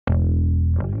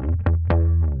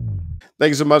Thank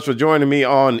you so much for joining me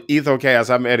on Ethocast.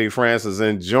 I'm Eddie Francis,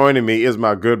 and joining me is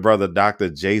my good brother,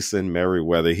 Dr. Jason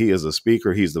Meriwether. He is a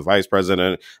speaker. He's the vice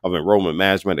president of enrollment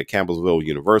management at Campbellsville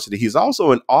University. He's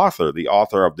also an author, the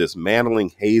author of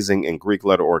Dismantling Hazing and Greek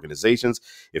Letter Organizations,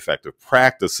 Effective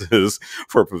Practices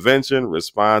for Prevention,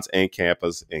 Response, and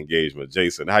Campus Engagement.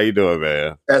 Jason, how you doing,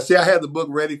 man? See, I had the book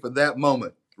ready for that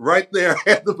moment. Right there, I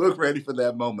had the book ready for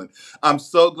that moment. I'm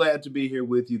so glad to be here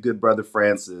with you, good brother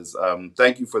Francis.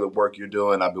 Thank you for the work you're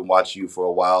doing. I've been watching you for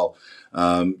a while.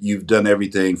 You've done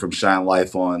everything from shine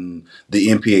life on the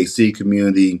MPAC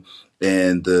community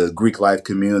and the Greek life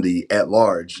community at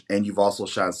large. And you've also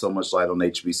shined so much light on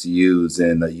HBCUs.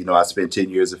 And, I spent 10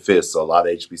 years at FIST, so a lot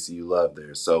of HBCU love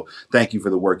there. So thank you for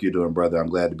the work you're doing, brother. I'm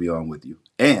glad to be on with you.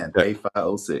 And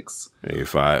A506.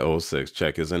 A506.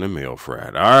 Check is in the mail,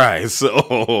 Fred. All right.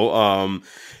 So,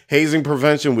 Hazing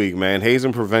Prevention Week, man.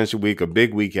 Hazing Prevention Week, a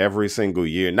big week every single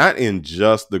year, not in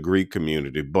just the Greek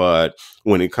community, but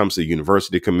when it comes to the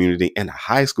university community and the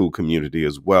high school community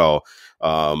as well.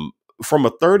 From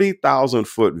a 30,000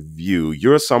 foot view,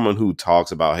 you're someone who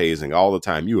talks about hazing all the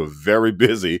time. You are very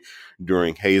busy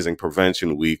during Hazing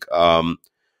Prevention Week.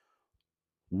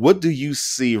 What do you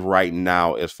see right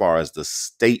now as far as the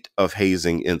state of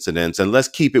hazing incidents? And let's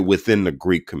keep it within the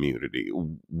Greek community.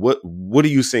 What are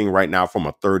you seeing right now from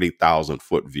a 30,000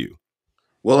 foot view?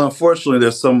 Well, unfortunately,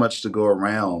 there's so much to go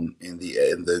around in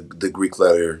the Greek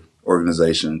letter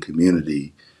organization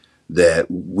community that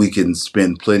we can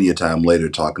spend plenty of time later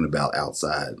talking about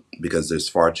outside because there's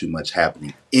far too much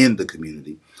happening in the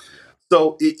community.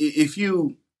 So if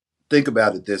you think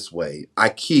about it this way, I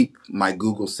keep my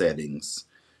Google settings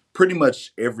pretty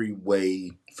much every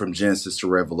way from Genesis to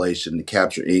Revelation to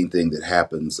capture anything that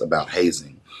happens about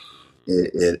hazing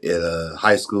at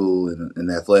high school and in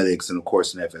athletics and, of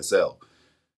course, in FSL.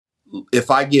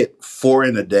 If I get 4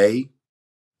 in a day,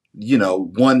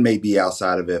 one may be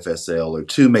outside of FSL or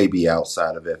 2 may be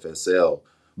outside of FSL,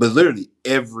 but literally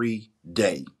every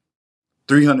day,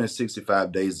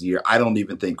 365 days a year, I don't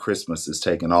even think Christmas is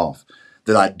taken off,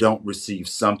 that I don't receive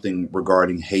something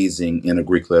regarding hazing in a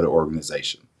Greek letter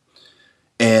organization.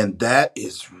 And that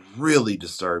is really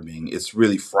disturbing. It's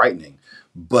really frightening.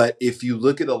 But if you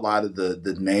look at a lot of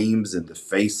the names and the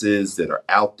faces that are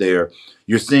out there,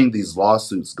 you're seeing these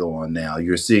lawsuits go on now.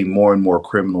 You're seeing more and more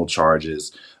criminal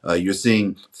charges. You're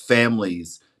seeing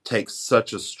families take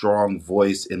such a strong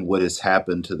voice in what has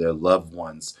happened to their loved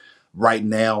ones. Right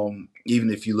now, even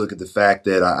if you look at the fact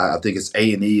that I think it's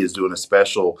A&E is doing a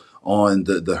special on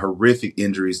the horrific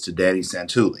injuries to Danny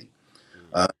Santulli.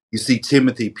 You see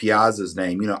Timothy Piazza's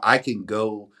name. I can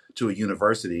go to a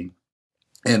university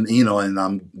and, and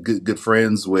I'm good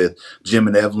friends with Jim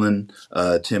and Evelyn,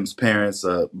 Tim's parents.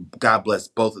 God bless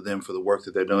both of them for the work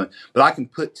that they're doing. But I can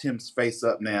put Tim's face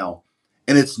up now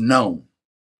and it's known,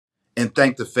 and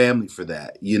thank the family for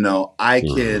that. I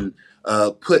can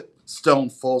put Stone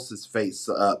Folse's face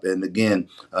up. And again,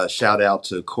 shout out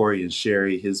to Corey and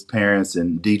Sherry, his parents,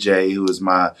 and DJ, who is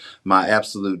my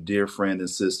absolute dear friend and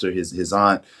sister, his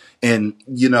aunt. And,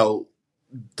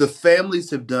 the families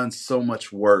have done so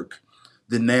much work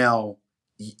that now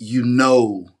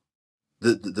the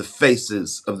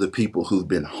faces of the people who've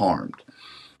been harmed.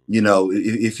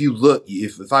 If you look,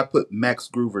 if I put Max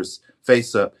Groover's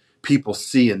face up, people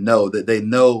see and know that they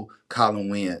know Colin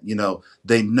Wynn,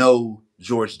 they know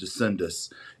George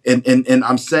DeSundis. And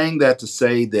I'm saying that to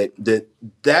say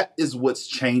that is what's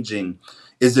changing,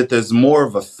 is that there's more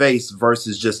of a face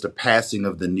versus just a passing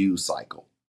of the news cycle.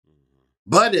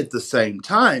 But at the same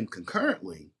time,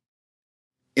 concurrently,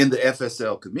 in the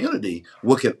FSL community,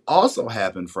 what can also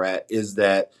happen, Frat, is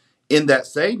that in that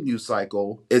same news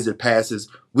cycle, as it passes,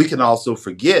 we can also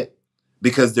forget,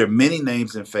 because there are many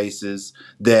names and faces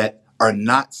that are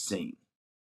not seen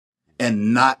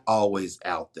and not always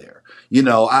out there.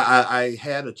 I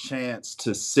had a chance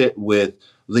to sit with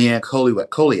Leanne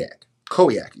Koliak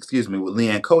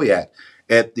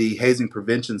at the Hazing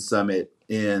Prevention Summit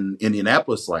in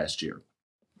Indianapolis last year,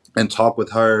 and talk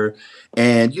with her.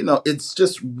 And, it's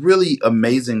just really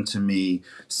amazing to me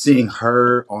seeing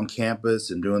her on campus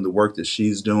and doing the work that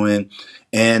she's doing,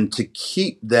 and to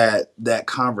keep that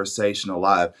conversation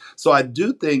alive. So I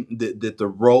do think that the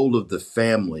role of the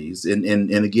families,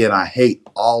 and again, I hate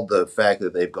all the fact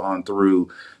that they've gone through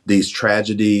these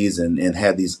tragedies and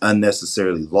had these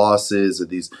unnecessary losses or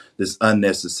this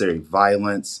unnecessary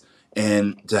violence,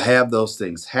 and to have those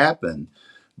things happen.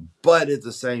 But at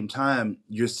the same time,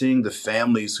 you're seeing the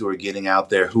families who are getting out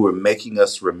there, who are making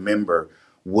us remember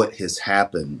what has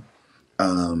happened.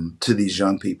 to these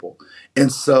young people.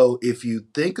 And so if you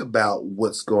think about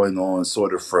what's going on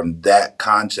sort of from that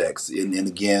context, and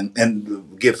again,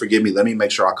 and forgive me, let me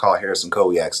make sure I call Harrison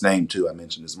Kowiak's name too. I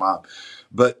mentioned his mom.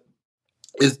 But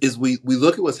is we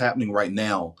look at what's happening right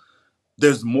now,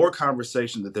 there's more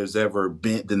conversation that there's ever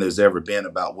been than there's ever been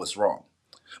about what's wrong.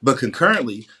 But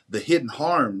concurrently, the hidden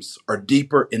harms are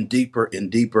deeper and deeper and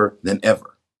deeper than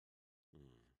ever.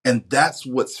 And that's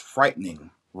what's frightening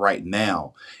right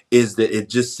now, is that it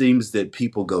just seems that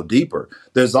people go deeper.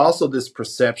 There's also this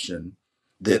perception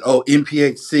that, oh,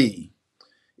 MPHC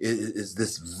is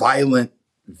this violent,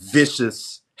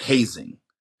 vicious hazing.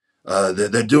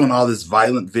 They're doing all this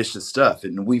violent, vicious stuff,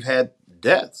 and we've had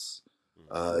deaths.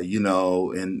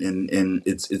 And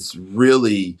it's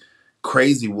really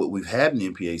crazy what we've had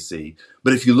in MPAC.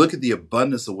 But if you look at the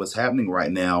abundance of what's happening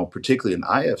right now, particularly in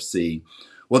IFC,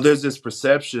 well, there's this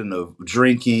perception of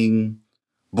drinking,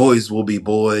 boys will be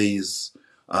boys.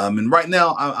 And right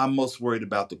now, I'm most worried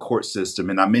about the court system.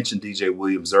 And I mentioned DJ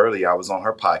Williams earlier. I was on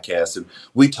her podcast, and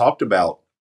we talked about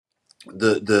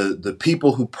the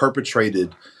people who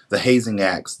perpetrated the hazing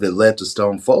acts that led to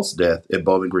Stone Folt's death at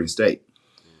Bowling Green State.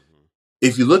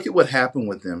 If you look at what happened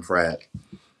with them, Frat,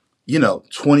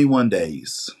 21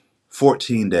 days,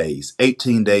 14 days,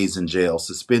 18 days in jail,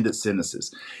 suspended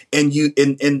sentences. And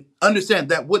and understand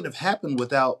that wouldn't have happened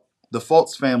without the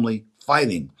Foltz family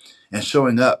fighting and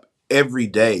showing up every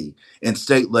day in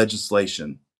state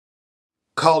legislation,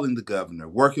 calling the governor,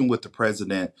 working with the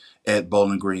president at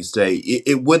Bowling Green State.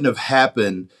 It wouldn't have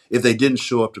happened if they didn't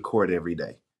show up to court every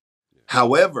day.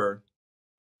 However,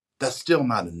 that's still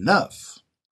not enough.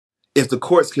 If the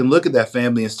courts can look at that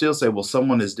family and still say, well,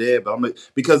 someone is dead, but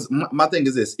because my thing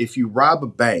is this: if you rob a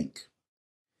bank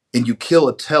and you kill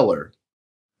a teller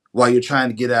while you're trying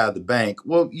to get out of the bank,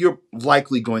 well, you're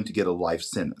likely going to get a life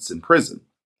sentence in prison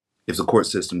if the court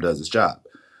system does its job.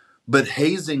 But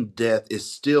hazing death is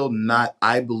still not,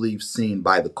 I believe, seen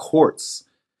by the courts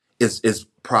is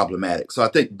problematic. So I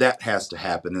think that has to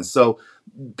happen. And so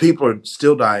people are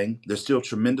still dying. There's still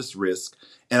tremendous risk.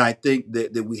 And I think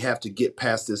that we have to get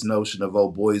past this notion of, oh,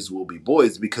 boys will be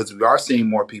boys, because we are seeing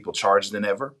more people charged than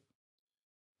ever.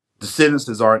 The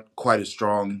sentences aren't quite as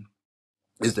strong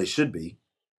as they should be,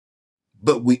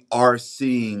 but we are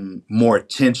seeing more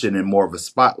attention and more of a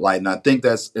spotlight. And I think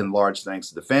that's in large thanks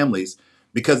to the families,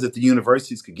 because if the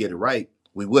universities could get it right,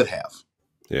 we would have.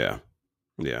 Yeah.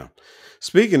 Yeah.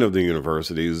 Speaking of the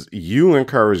universities, you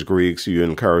encourage Greeks, you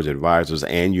encourage advisors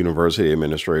and university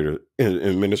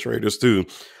administrators to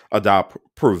adopt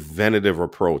preventative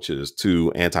approaches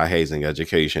to anti-hazing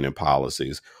education and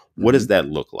policies. What does that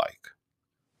look like?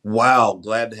 Wow.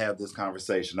 Glad to have this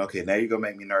conversation. Okay. Now you're going to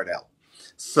make me nerd out.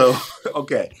 So,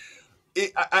 okay.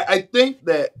 I think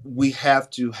that we have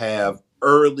to have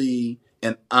early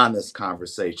and honest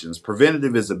conversations.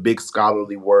 Preventative is a big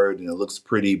scholarly word and it looks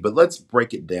pretty, but let's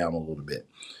break it down a little bit.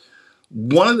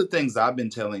 One of the things I've been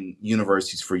telling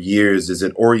universities for years is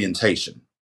that orientation.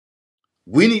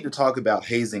 We need to talk about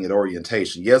hazing at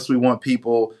orientation. Yes, we want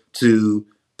people to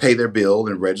pay their bill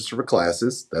and register for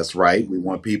classes. That's right. We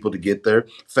want people to get their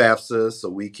FAFSA so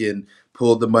we can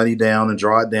pull the money down and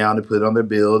draw it down and put it on their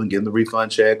bill and give them the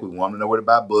refund check. We want them to know where to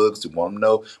buy books. We want them to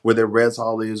know where their res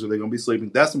hall is, where they're going to be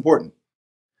sleeping. That's important.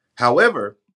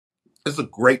 However, it's a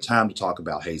great time to talk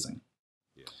about hazing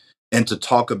and to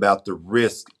talk about the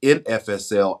risk in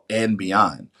FSL and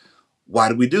beyond. Why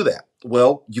do we do that?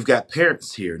 Well, you've got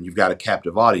parents here and you've got a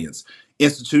captive audience.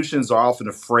 Institutions are often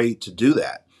afraid to do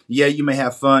that. Yeah, you may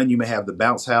have fun, you may have the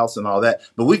bounce house and all that,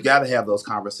 but we've got to have those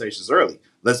conversations early.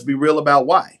 Let's be real about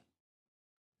why.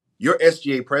 Your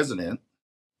SGA president,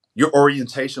 your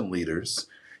orientation leaders,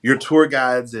 your tour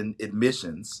guides and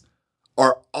admissions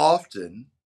are often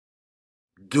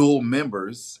dual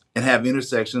members and have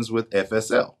intersections with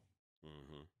FSL.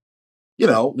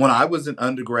 When I was an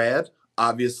undergrad,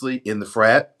 obviously in the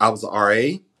frat, I was an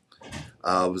RA.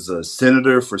 I was a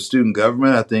senator for student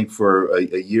government, I think, for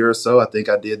a year or so. I think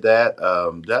I did that.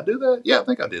 Did I do that? Yeah, I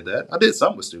think I did that. I did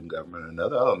something with student government or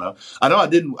another. I don't know. I know I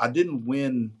didn't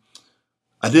win.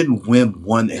 I didn't win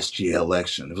one SGA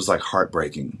election. It was like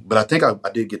heartbreaking, but I think I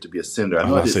did get to be a senator. I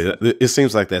know I did. It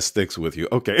seems like that sticks with you.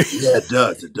 Okay. Yeah, it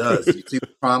does. It does. You see the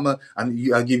trauma.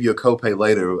 I'll give you a copay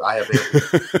later. I have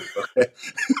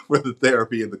for the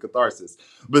therapy and the catharsis.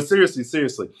 But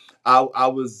seriously, I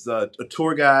was a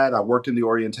tour guide. I worked in the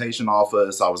orientation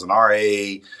office. I was an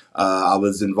RA. I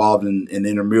was involved in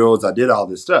intramurals. I did all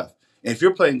this stuff. And if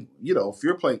you're playing,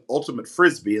 ultimate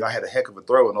frisbee, and I had a heck of a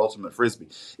throw in ultimate frisbee.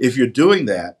 If you're doing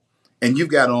that and you've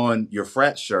got on your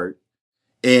frat shirt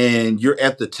and you're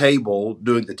at the table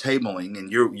doing the tabling,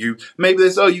 and you maybe they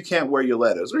say, oh, you can't wear your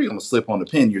letters, or you're going to slip on the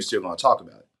pen. You're still going to talk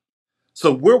about it.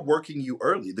 So we're working you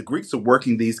early. The Greeks are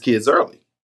working these kids early.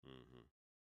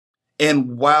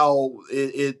 And while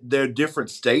there are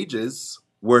different stages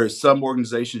where some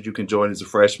organizations you can join as a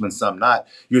freshman, some not,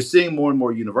 you're seeing more and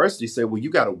more universities say, well, you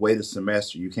got to wait a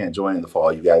semester. You can't join in the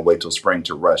fall. You got to wait till spring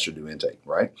to rush or do intake,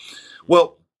 right?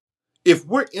 Well, if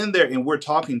we're in there and we're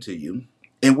talking to you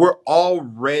and we're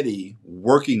already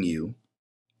working you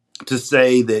to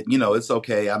say that, it's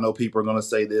okay. I know people are going to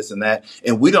say this and that.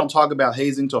 And we don't talk about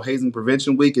hazing till Hazing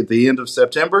Prevention Week at the end of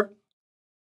September.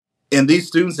 And these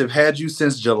students have had you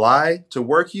since July to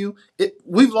work you.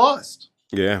 We've lost.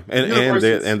 Yeah, and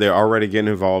they're already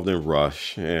getting involved in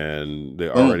Rush, and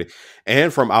they're Boom. already,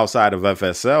 and from outside of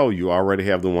FSL, you already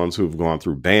have the ones who've gone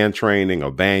through band training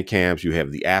or band camps. You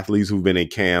have the athletes who've been in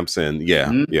camps, and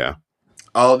yeah.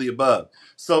 All of the above.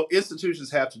 So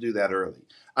institutions have to do that early.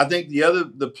 I think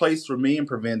the place for me in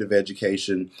preventive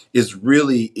education is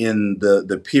really in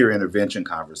the peer intervention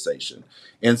conversation.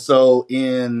 And so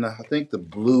in, I think, the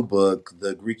blue book,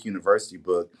 the Greek University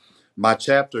book, my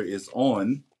chapter is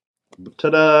on,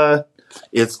 ta-da,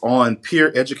 it's on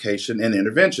peer education and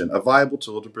intervention, a viable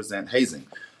tool to present hazing.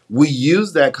 We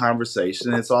use that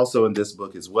conversation, and it's also in this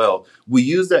book as well. We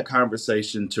use that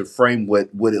conversation to frame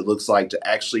what it looks like to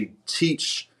actually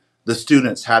teach the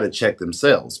students how to check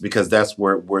themselves, because that's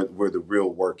where the real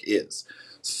work is.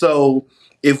 So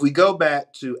if we go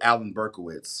back to Alan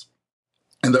Berkowitz,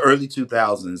 in the early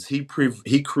 2000s,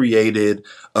 he created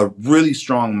a really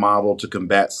strong model to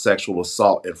combat sexual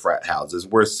assault in frat houses,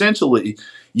 where essentially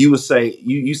you would say,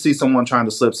 you see someone trying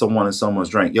to slip someone in someone's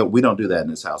drink. Yo, we don't do that in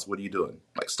this house. What are you doing?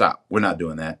 Like, stop. We're not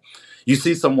doing that. You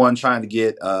see someone trying to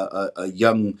get a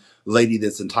young lady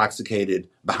that's intoxicated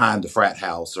behind the frat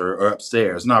house or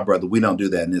upstairs. No, brother, we don't do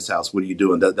that in this house. What are you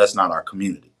doing? That's not our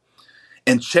community.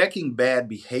 And checking bad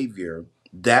behavior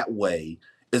that way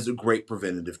is a great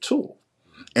preventative tool.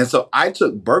 And so I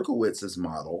took Berkowitz's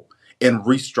model and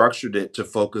restructured it to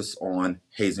focus on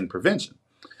hazing prevention.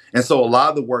 And so a lot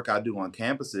of the work I do on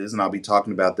campuses, and I'll be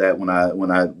talking about that when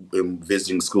I am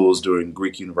visiting schools during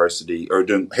Greek University or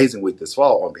during Hazing Week this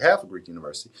fall on behalf of Greek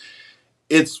University,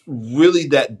 it's really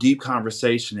that deep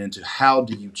conversation into how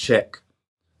do you check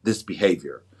this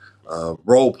behavior,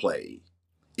 role play,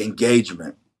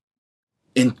 engagement,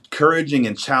 encouraging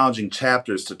and challenging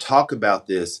chapters to talk about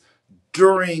this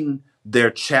during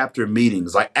their chapter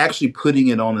meetings, like actually putting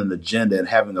it on an agenda and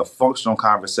having a functional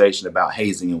conversation about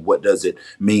hazing and what does it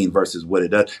mean versus what it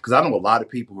does. Because I know a lot of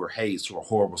people who are hazed who are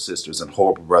horrible sisters and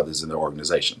horrible brothers in their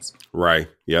organizations. Right.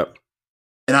 Yep.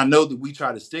 And I know that we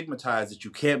try to stigmatize that you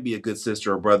can't be a good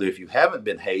sister or brother if you haven't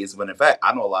been hazed. But in fact,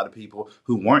 I know a lot of people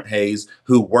who weren't hazed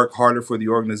who work harder for the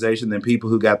organization than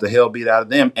people who got the hell beat out of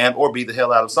them and or beat the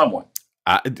hell out of someone.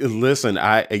 I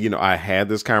had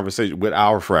this conversation with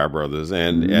our frat brothers,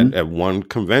 and at one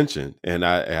convention, and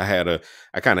I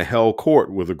kind of held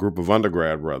court with a group of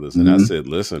undergrad brothers, and I said,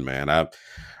 listen, man,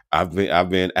 I've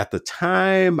been at the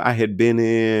time I had been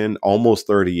in almost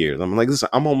 30 years. I'm like, listen,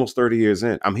 I'm almost 30 years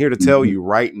in. I'm here to tell you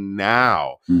right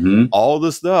now, all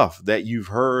the stuff that you've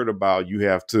heard about, you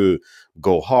have to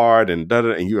go hard and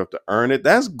and you have to earn it.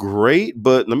 That's great.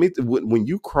 But when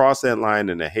you cross that line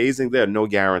in the hazing, there are no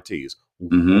guarantees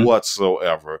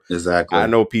whatsoever. Exactly. I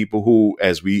know people who,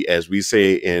 as we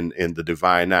say in the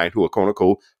Divine Nine, who are quote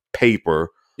unquote paper,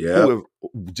 who have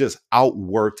just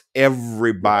outworked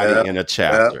everybody in a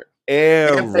chapter.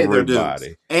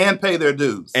 Everybody. And pay their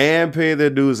dues.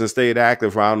 And stayed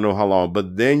active for I don't know how long.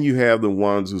 But then you have the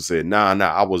ones who said, nah,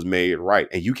 I was made right.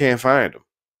 And you can't find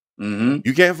them.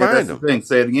 You can't find them. The thing.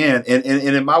 Say it again. And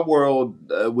in my world,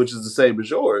 which is the same as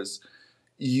yours,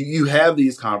 you have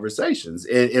these conversations.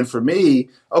 And for me,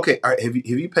 okay, have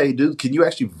you paid dues? Can you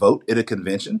actually vote at a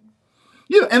convention?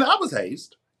 And I was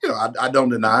hazed. I don't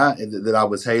deny that I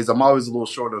was hazed. I'm always a little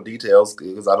short on details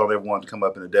because I don't ever want to come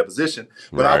up in a deposition.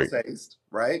 But I was hazed,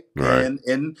 right?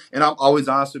 And I'm always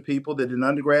honest with people that in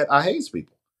undergrad, I hazed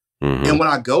people. And when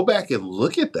I go back and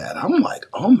look at that, I'm like,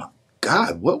 oh my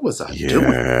God, what was I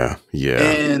doing?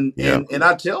 And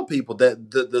I tell people that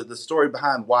the story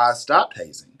behind why I stopped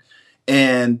hazing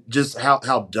and just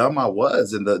how dumb I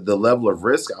was and the level of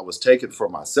risk I was taking for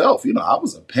myself. I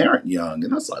was a parent young,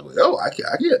 and I was like, oh, I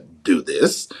can't do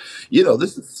this.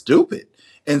 This is stupid.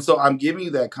 And so I'm giving you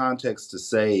that context to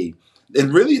say,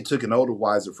 and really it took an older,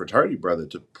 wiser fraternity brother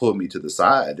to pull me to the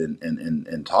side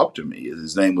and talk to me.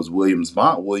 His name was William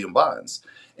Bonds.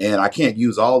 And I can't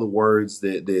use all the words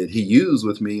that he used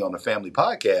with me on the family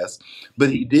podcast,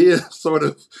 but he did sort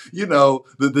of,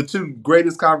 the two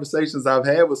greatest conversations I've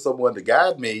had with someone to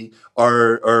guide me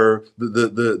are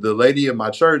the lady in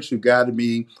my church who guided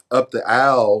me up the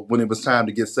aisle when it was time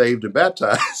to get saved and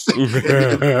baptized.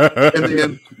 And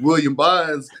then William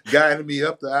Bonds guided me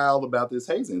up the aisle about this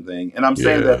hazing thing. And I'm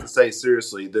saying that Yeah. to say,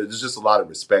 seriously, there's just a lot of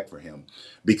respect for him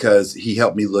because he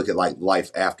helped me look at like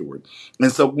life afterward.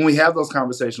 And so when we have those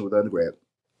conversations with undergrad,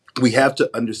 we have to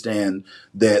understand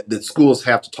that schools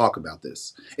have to talk about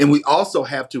this. And we also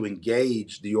have to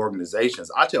engage the organizations.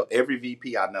 I tell every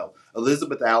VP I know,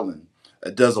 Elizabeth Allen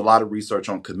does a lot of research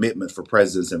on commitment for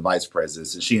presidents and vice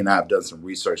presidents. And she and I have done some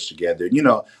research together. And,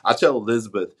 I tell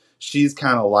Elizabeth, she's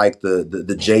kind of like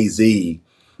the Jay-Z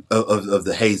of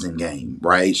the hazing game,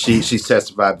 right? She's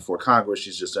testified before Congress.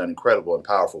 She's just done incredible and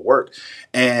powerful work.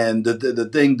 And the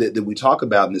thing that we talk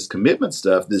about in this commitment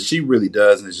stuff that she really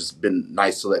does, and it's just been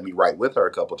nice to let me write with her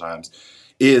a couple of times,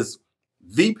 is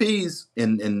VPs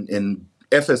and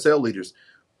FSL leaders,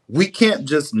 we can't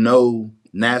just know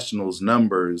nationals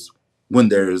numbers when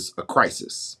there's a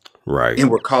crisis Right. and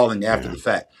we're calling after the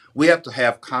fact. We have to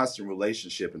have constant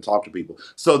relationship and talk to people.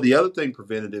 So the other thing,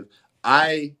 preventative,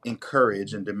 I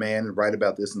encourage and demand and write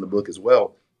about this in the book as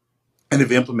well, and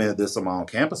have implemented this on my own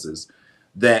campuses,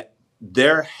 that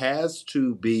there has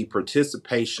to be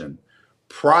participation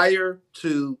prior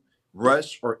to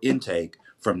rush or intake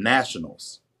from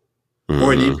nationals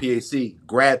or an NPAC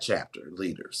grad chapter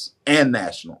leaders and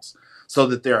nationals, so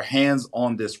that they're hands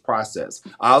on this process.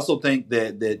 I also think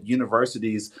that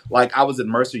universities, like I was at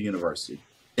Mercer University,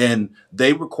 and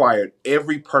they required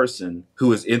every person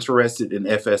who is interested in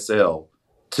FSL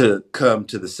to come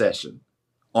to the session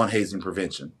on hazing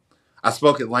prevention. I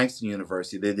spoke at Langston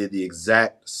University. They did the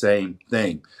exact same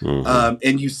thing.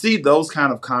 And you see those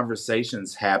kind of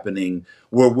conversations happening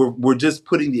where we're just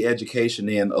putting the education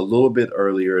in a little bit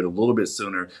earlier and a little bit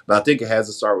sooner. But I think it has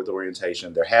to start with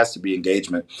orientation. There has to be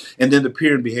engagement. And then the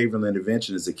peer and behavioral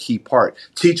intervention is a key part,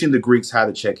 teaching the Greeks how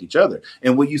to check each other.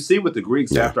 And what you see with the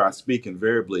Greeks, after I speak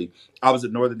invariably, I was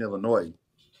at Northern Illinois,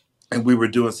 and we were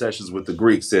doing sessions with the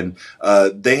Greeks, and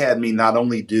they had me not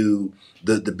only do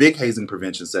the big hazing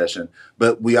prevention session,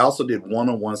 but we also did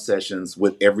one-on-one sessions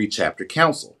with every chapter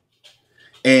council.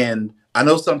 And I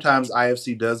know sometimes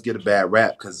IFC does get a bad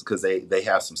rap because they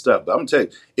have some stuff, but I'm gonna tell you,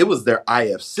 it was their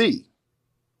IFC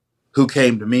who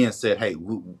came to me and said, "Hey,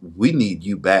 we need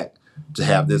you back to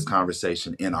have this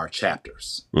conversation in our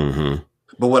chapters."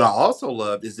 But what I also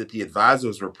loved is that the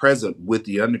advisors were present with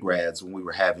the undergrads when we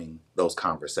were having those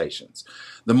conversations.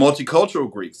 The multicultural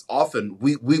Greeks, often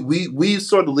we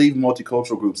sort of leave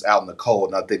multicultural groups out in the cold,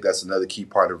 and I think that's another key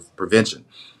part of prevention.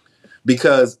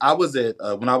 Because I was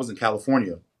when I was in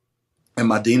California, and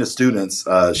my dean of students,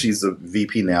 she's a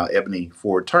VP now, Ebony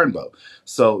Ford Turnbow.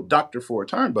 So Dr. Ford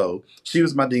Turnbow, she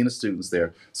was my dean of students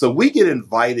there. So we get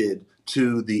invited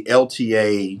to the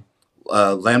LTA,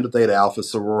 Lambda Theta Alpha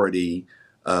sorority,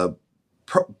 what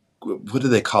do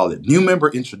they call it? New member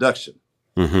introduction.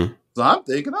 So I'm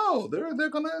thinking, oh, they're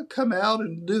gonna come out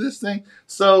and do this thing.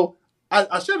 So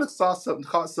I should have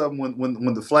caught something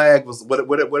when the flag was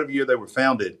whatever year they were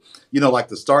founded. Like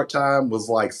the start time was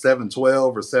like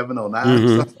 7:12 or 7:09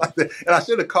 or something like that. And I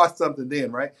should have caught something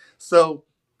then, right? So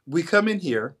we come in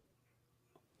here,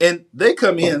 and they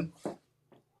come in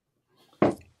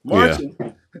marching.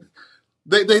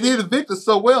 They did evict us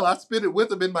so well, I spit it with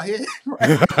them in my head.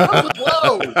 Right? I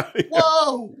was like,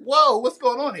 whoa, what's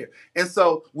going on here? And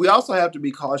so we also have to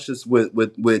be cautious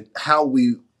with how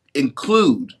we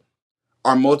include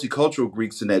our multicultural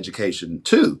Greeks in education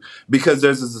too, because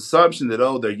there's this assumption that,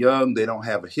 oh, they're young, they don't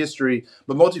have a history,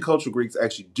 but multicultural Greeks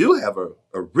actually do have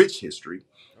a rich history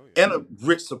and a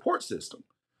rich support system.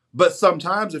 But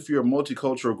sometimes if you're a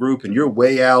multicultural group and you're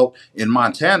way out in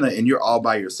Montana and you're all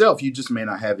by yourself, you just may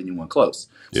not have anyone close.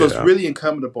 So it's really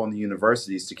incumbent upon the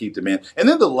universities to keep them in. And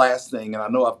then the last thing, and I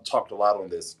know I've talked a lot on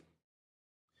this,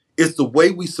 is the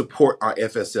way we support our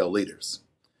FSL leaders.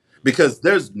 Because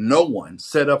there's no one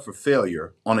set up for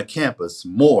failure on a campus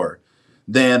more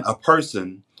than a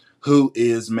person who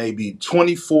is maybe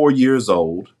 24 years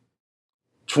old,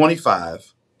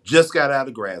 25, just got out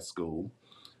of grad school.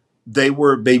 They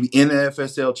were maybe in an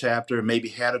FSL chapter, maybe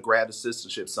had a grad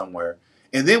assistantship somewhere.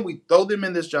 And then we throw them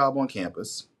in this job on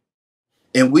campus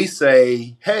and we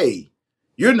say, hey,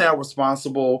 you're now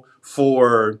responsible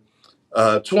for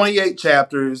 28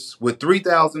 chapters with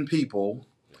 3,000 people.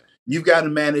 You've got to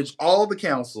manage all the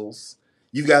councils.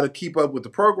 You've got to keep up with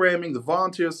the programming, the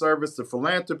volunteer service, the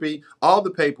philanthropy, all the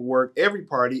paperwork, every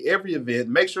party, every event,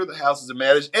 make sure the houses are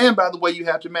managed. And by the way, you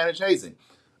have to manage hazing.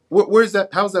 Where's that?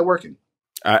 How's that working?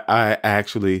 I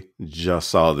actually just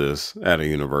saw this at a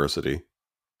university.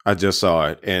 I just saw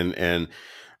it, and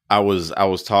I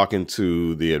was talking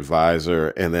to the advisor,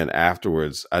 and then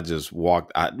afterwards, I just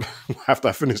walked. After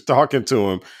I finished talking to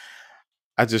him,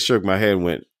 I just shook my head and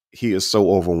went, "He is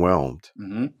so overwhelmed.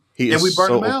 Hmm. He And is we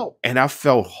burn them so," out. and I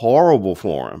felt horrible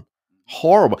for him,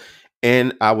 horrible.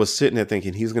 And I was sitting there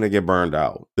thinking he's going to get burned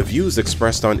out. The views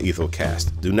expressed on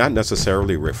Ethocast do not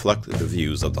necessarily reflect the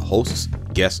views of the hosts,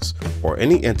 guests, or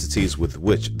any entities with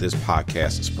which this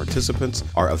podcast's participants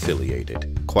are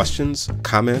affiliated. Questions,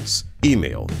 comments,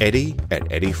 email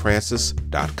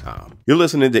eddie@eddiefrancis.com. You're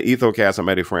listening to Ethocast. I'm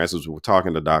Eddie Francis. We're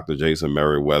talking to Dr. Jason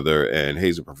Meriwether, and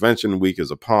Hazing Prevention Week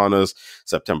is upon us,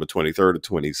 September 23rd to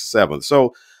 27th.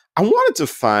 So I wanted to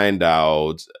find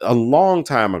out, a long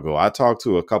time ago, I talked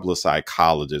to a couple of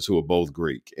psychologists who are both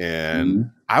Greek, and Mhm.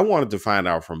 I wanted to find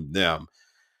out from them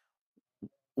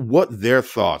what their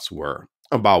thoughts were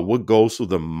about what goes through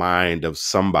the mind of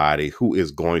somebody who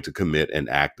is going to commit an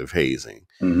act of hazing.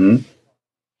 Hmm.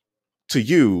 To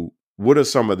you, what are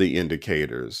some of the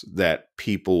indicators that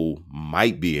people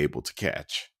might be able to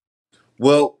catch?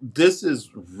 Well, this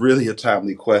is really a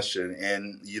timely question.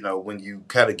 And, you know, when you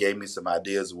kind of gave me some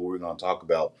ideas of what we're going to talk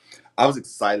about, I was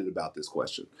excited about this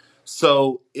question.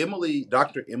 So,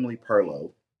 Dr. Emily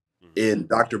Perlow and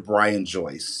Dr. Brian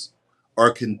Joyce are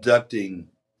conducting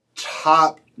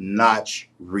top notch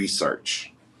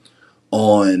research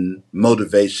on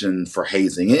motivation for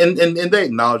hazing. And they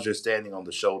acknowledge they're standing on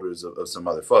the shoulders of some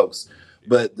other folks.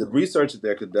 But the research that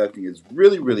they're conducting is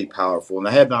really, really powerful. And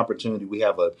I had an opportunity. We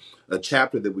have a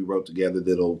chapter that we wrote together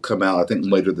that'll come out, I think,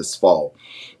 later this fall.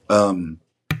 Um,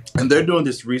 and they're doing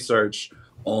this research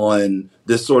on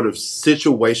this sort of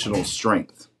situational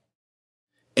strength.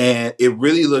 And it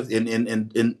really looked,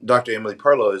 and Dr. Emily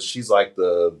Perlow is, she's like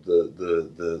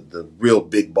the real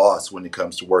big boss when it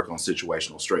comes to work on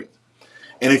situational strength.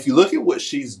 And if you look at what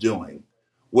she's doing,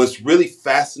 what's really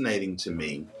fascinating to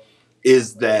me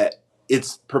is that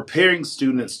it's preparing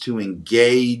students to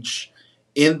engage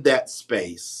in that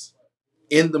space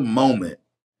in the moment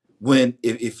when,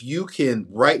 if you can,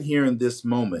 right here in this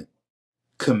moment,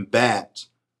 combat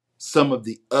some of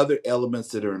the other elements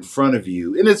that are in front of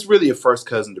you. And it's really a first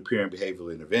cousin to peer and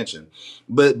behavioral intervention.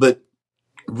 But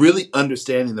really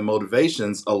understanding the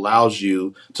motivations allows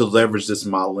you to leverage this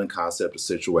modeling concept of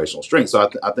situational strength. So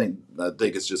I think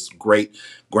it's just great,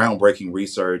 groundbreaking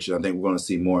research, and I think we're going to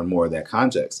see more and more of that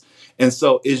context. And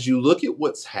so, as you look at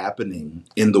what's happening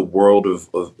in the world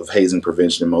of hazing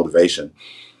prevention and motivation,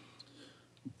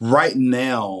 right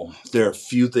now there are a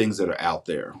few things that are out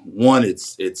there. One,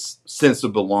 it's sense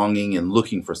of belonging and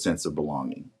looking for sense of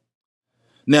belonging.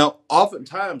 Now,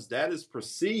 oftentimes that is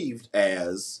perceived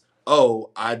as,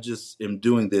 oh, I just am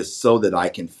doing this so that I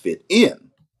can fit in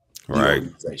the Right.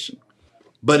 organization.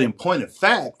 But in point of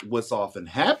fact, what's often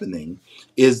happening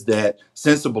is that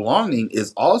sense of belonging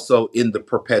is also in the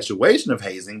perpetuation of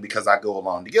hazing because I go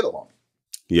along to get along.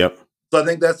 Yep. So I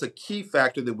think that's a key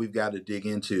factor that we've got to dig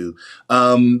into.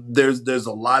 There's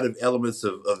a lot of elements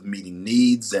of meeting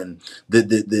needs and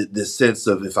the sense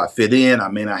of, if I fit in, I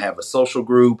may not have a social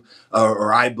group,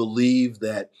 or I believe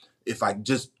that if I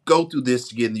just go through this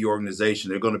to get in the organization,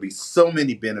 there are going to be so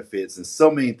many benefits and so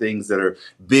many things that are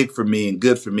big for me and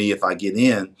good for me if I get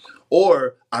in,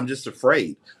 or I'm just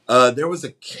afraid. There was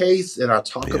a case, and I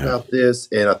talk Yeah. about this,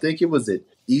 and I think it was at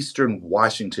Eastern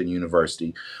Washington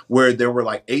University, where there were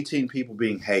like 18 people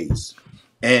being hazed.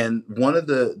 And one of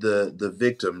the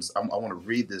victims, I want to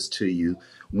read this to you.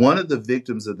 One of the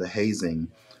victims of the hazing,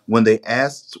 when they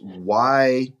asked,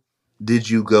 why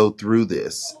did you go through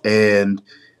this? And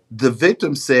the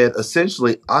victim said,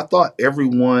 essentially, I thought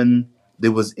everyone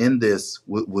that was in this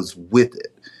was with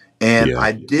it. And Yeah.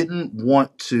 I didn't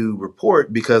want to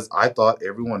report because I thought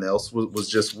everyone else was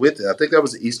just with it. I think that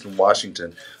was Eastern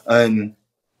Washington. And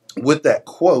with that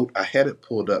quote, I had it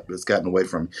pulled up, but it's gotten away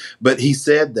from me. But he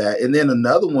said that. And then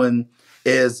another one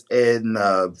is in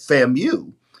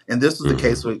FAMU. And this was the Hmm.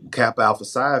 case with Kappa Alpha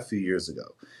Psi a few years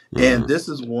ago. And Hmm. this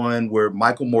is one where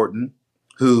Michael Morton,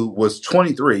 who was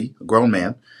 23, a grown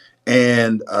man,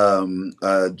 and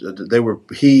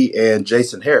he and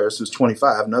Jason Harris, who's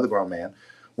 25, another grown man,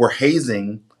 were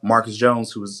hazing Marcus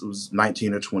Jones, who was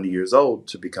 19 or 20 years old,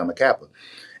 to become a Kappa.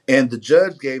 And the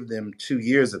judge gave them 2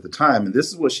 years at the time. And this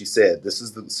is what she said. This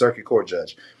is the circuit court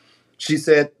judge. She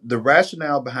said the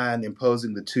rationale behind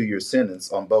imposing the 2 year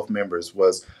sentence on both members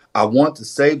was, I want to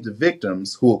save the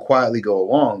victims who will quietly go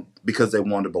along because they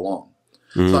want to belong.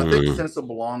 So I think Mm, sense of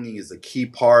belonging is a key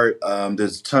part.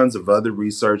 There's tons of other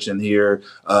research in here.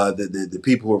 The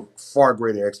people who are far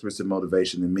greater experts in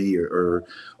motivation than me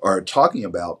are talking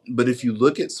about. But if you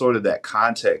look at sort of that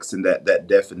context and that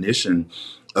definition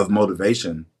of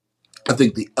motivation, I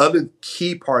think the other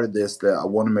key part of this that I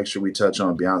want to make sure we touch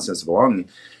on beyond sense of belonging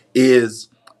is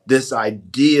this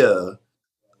idea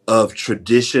of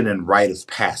tradition and rite of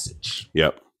passage.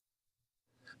 yep.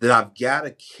 That I've got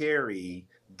to carry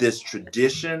this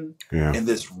tradition Yeah. and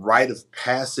this rite of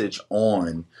passage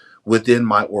on within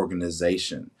my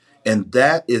organization. And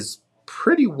that is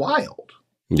pretty wild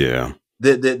Yeah.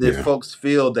 that Yeah. folks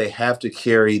feel they have to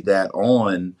carry that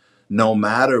on no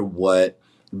matter what,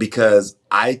 because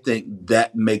I think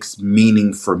that makes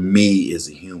meaning for me as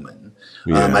a human.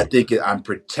 I Yeah. think I'm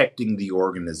protecting the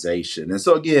organization. And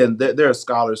so, again, there are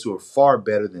scholars who are far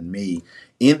better than me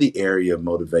in the area of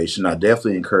motivation. I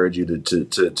definitely encourage you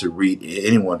to read,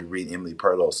 anyone to read Emily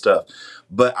Perlow's stuff.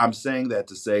 But I'm saying that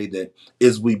to say that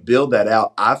as we build that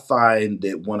out, I find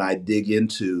that when I dig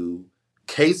into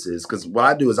cases, because what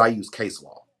I do is I use case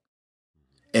law.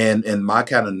 And my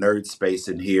kind of nerd space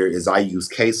in here is I use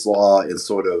case law and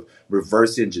sort of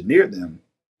reverse engineer them.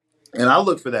 And I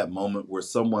look for that moment where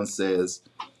someone says,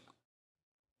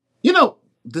 you know,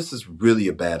 this is really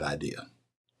a bad idea.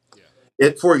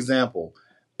 It, for example,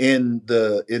 in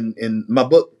my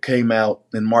book came out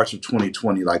in March of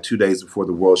 2020, like 2 days before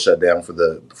the world shut down for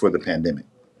the pandemic.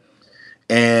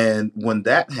 And when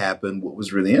that happened, what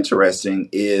was really interesting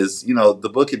is, the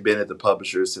book had been at the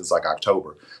publisher since like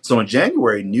October. So in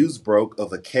January, news broke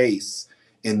of a case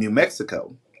in New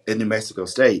Mexico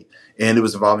State, and it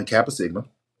was involving Kappa Sigma.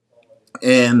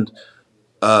 And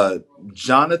uh,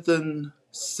 Jonathan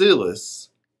Silas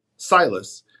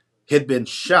had been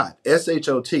shot,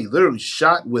 SHOT, literally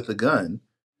shot with a gun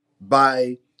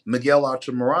by Miguel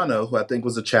Altamirano, who I think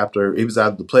was he was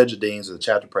either the Pledge of Deans or the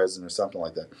chapter president or something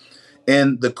like that.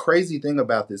 And the crazy thing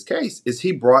about this case is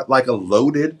he brought like a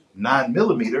loaded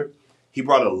 9mm. He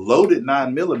brought a loaded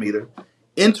 9mm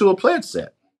into a pledge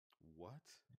set. What?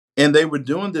 And they were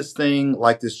doing this thing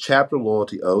like this chapter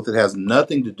loyalty oath. It has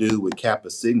nothing to do with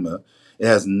Kappa Sigma. It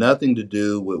has nothing to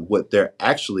do with what they're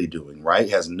actually doing, right?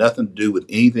 It has nothing to do with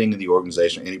anything in the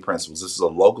organization, any principles. This is a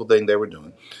local thing they were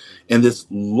doing. And this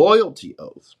loyalty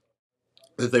oath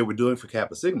that they were doing for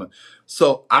Kappa Sigma.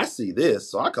 So I see this.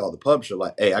 So I call the publisher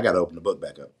like, hey, I got to open the book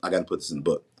back up. I got to put this in the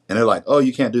book. And they're like, oh,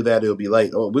 you can't do that. It'll be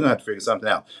late. Oh, we're going to have to figure something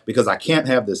out because I can't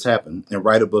have this happen and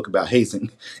write a book about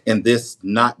hazing and this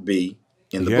not be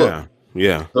in the book. Yeah.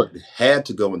 Yeah. So it had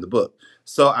to go in the book.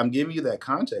 So I'm giving you that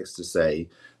context to say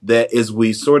that as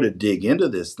we sort of dig into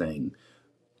this thing,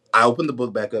 I opened the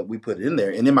book back up. We put it in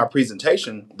there. And in my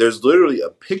presentation, there's literally a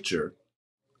picture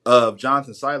of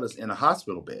Jonathan Silas in a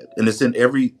hospital bed. And it's in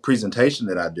every presentation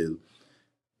that I do.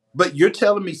 But you're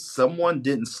telling me someone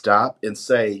didn't stop and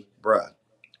say, bruh,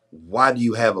 why do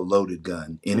you have a loaded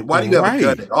gun? And why do you have a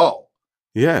gun Right. at all?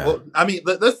 Yeah. Well, I mean,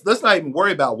 let's not even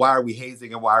worry about why are we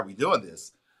hazing and why are we doing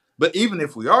this. But even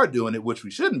if we are doing it, which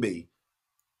we shouldn't be,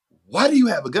 why do you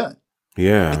have a gun? And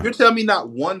Yeah. you're telling me not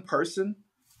one person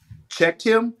checked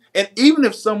him? And even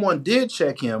if someone did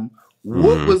check him,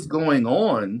 what Hmm. was going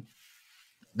on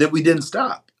that we didn't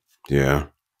stop? Yeah.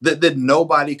 That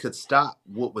nobody could stop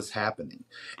what was happening.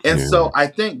 And Yeah. so I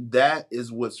think that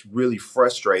is what's really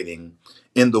frustrating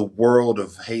in the world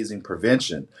of hazing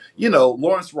prevention.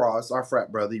 Lawrence Ross, our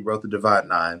frat brother, he wrote The Divide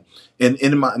Nine. And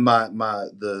in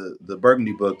the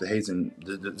Burgundy book,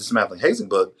 the Dismantling Hazing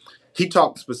book, he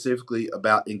talked specifically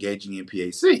about engaging in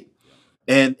PAC.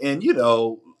 And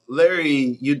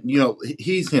Larry,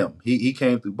 he's him. He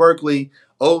came through Berkeley,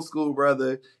 old school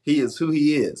brother. He is who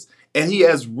he is. And he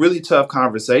has really tough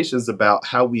conversations about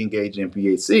how we engage in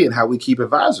PHC and how we keep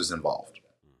advisors involved.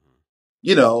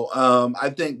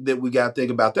 I think that we got to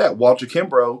think about that. Walter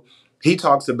Kimbrough, he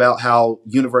talks about how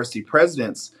university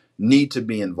presidents need to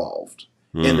be involved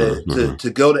and Hmm. to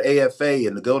go to AFA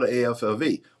and to go to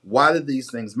AFLV. Why do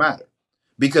these things matter?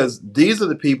 Because these are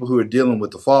the people who are dealing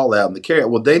with the fallout and the carryout.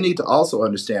 Well, they need to also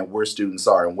understand where students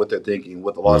are and what they're thinking,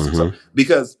 what the lawsuits are, Hmm.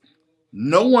 because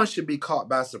no one should be caught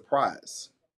by surprise.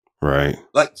 Right.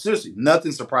 Like, seriously,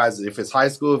 nothing surprises. If it's high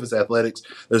school, if it's athletics,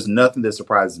 there's nothing that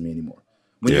surprises me anymore.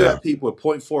 When you Yeah. have people with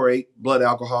 0.48 blood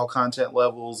alcohol content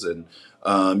levels and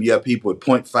you have people with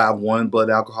 0.51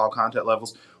 blood alcohol content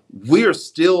levels, we are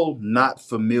still not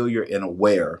familiar and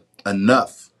aware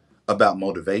enough about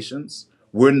motivations.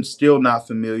 We're still not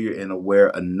familiar and aware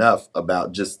enough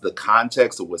about just the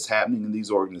context of what's happening in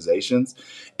these organizations.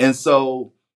 And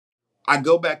so I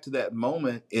go back to that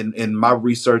moment in my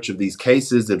research of these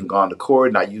cases that have gone to court,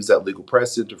 and I use that legal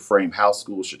precedent to frame how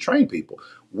schools should train people.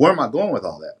 Where am I going with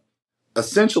all that?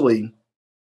 Essentially,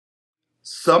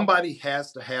 somebody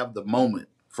has to have the moment,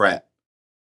 frat,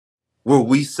 where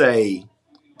we say,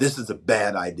 this is a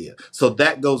bad idea. So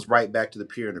that goes right back to the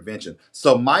peer intervention.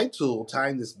 So my tool,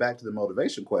 tying this back to the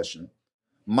motivation question,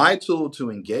 my tool to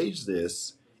engage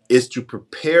this is to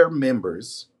prepare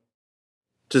members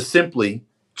to simply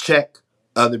check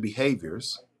other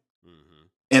behaviors Hmm.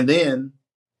 and then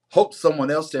hope someone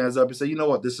else stands up and say, you know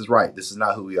what, this is right. This is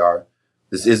not who we are.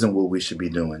 This isn't what we should be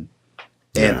doing.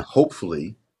 And Yeah.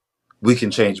 hopefully we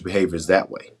can change behaviors that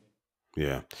way.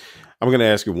 Yeah. I'm going to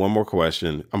ask you one more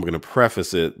question. I'm going to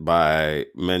preface it by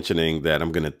mentioning that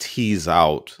I'm going to tease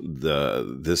out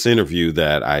this interview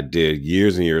that I did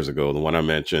years and years ago, the one I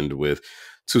mentioned with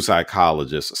two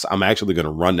psychologists. I'm actually going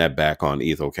to run that back on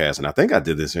Ethocast, and I think I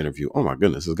did this interview. Oh my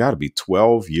goodness, it's got to be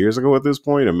 12 years ago at this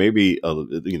point, or maybe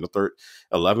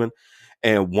 11.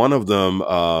 And one of them,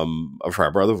 a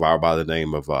frat brother of ours by the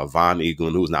name of Von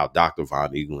Eaglin, who's now Dr.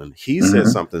 Von Eaglin, he said Mm-hmm.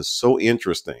 something so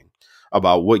interesting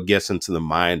about what gets into the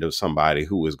mind of somebody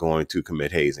who is going to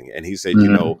commit hazing. And he said,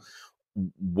 Mm-hmm.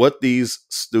 what these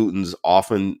students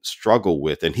often struggle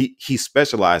with, and he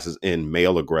specializes in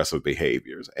male aggressive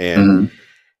behaviors. And Mm-hmm.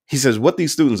 he says, what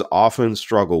these students often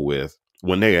struggle with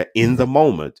when they are in the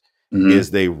moment Mm-hmm.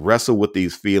 is they wrestle with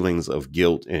these feelings of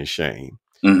guilt and shame.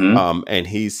 Mm-hmm. And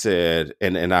he said,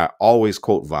 and I always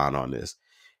quote Von on this.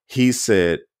 He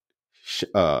said,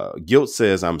 guilt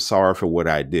says I'm sorry for what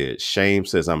I did. Shame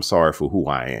says I'm sorry for who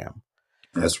I am.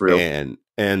 That's real.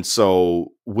 And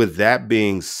so with that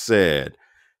being said,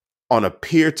 on a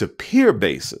peer-to-peer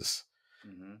basis,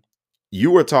 Mm-hmm.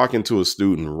 you are talking to a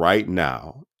student right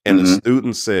now, and the Mm-hmm.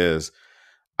 student says,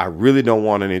 I really don't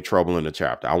want any trouble in the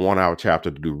chapter. I want our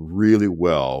chapter to do really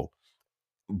well.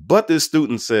 But this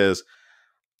student says,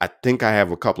 I think I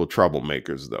have a couple of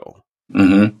troublemakers though.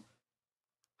 Mm-hmm.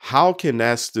 How can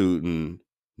that student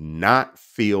not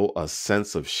feel a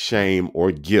sense of shame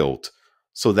or guilt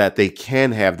so that they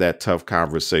can have that tough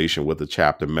conversation with a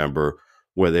chapter member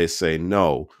where they say,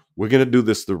 no, we're going to do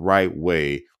this the right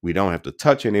way. We don't have to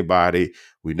touch anybody.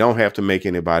 We don't have to make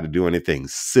anybody do anything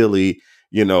silly.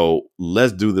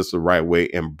 Let's do this the right way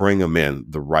and bring them in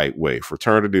the right way.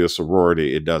 Fraternity or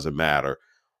sorority, it doesn't matter.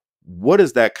 What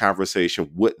does that conversation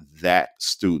with that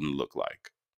student look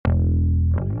like?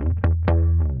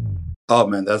 Oh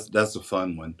man, that's a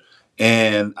fun one.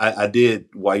 And I did,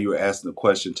 while you were asking the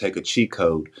question, take a cheat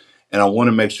code, and I want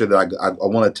to make sure that I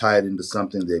want to tie it into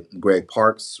something that Greg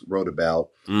Parks wrote about.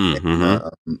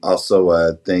 Mm-hmm. Also, I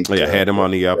Oh, think yeah, I had him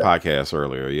on the podcast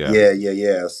earlier. Yeah.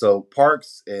 yeah. So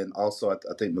Parks and also I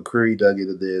think McCreary dug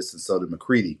into this, and so did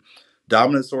McCready.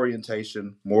 Dominance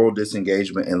orientation, moral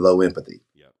disengagement, and low empathy.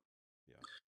 Yep. Yep.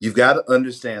 You've got to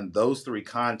understand those three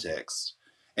contexts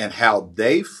and how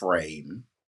they frame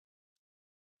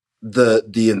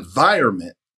the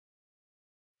environment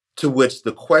to which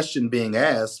the question being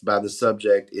asked by the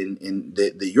subject in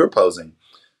that you're posing,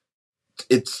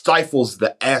 it stifles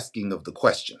the asking of the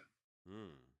question. Mm.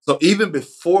 So even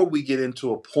before we get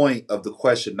into a point of the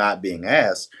question not being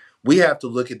asked, we have to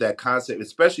look at that concept,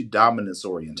 especially dominance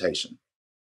orientation.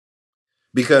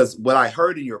 Because what I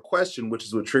heard in your question, which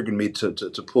is what triggered me to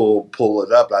pull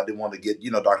it up, I didn't want to get,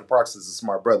 Dr. Parks is a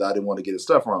smart brother. I didn't want to get his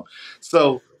stuff wrong.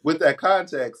 So with that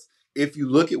context, if you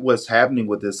look at what's happening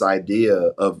with this idea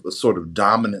of a sort of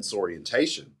dominance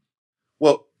orientation,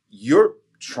 well, you're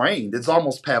trained, it's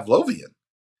almost Pavlovian.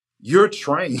 You're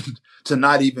trained to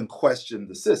not even question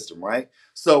the system, right?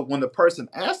 So when the person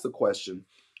asks the question,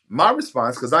 my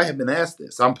response, because I have been asked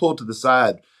this, I'm pulled to the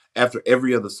side after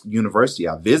every other university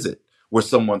I visit where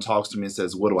someone talks to me and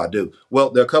says, what do I do?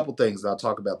 Well, there are a couple things, and I'll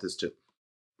talk about this too.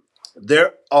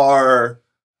 There are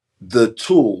the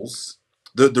tools,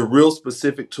 the real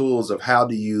specific tools of how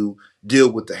do you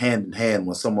deal with the hand in hand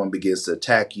when someone begins to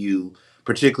attack you,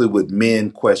 particularly with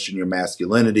men question your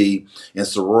masculinity and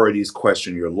sororities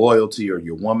question your loyalty or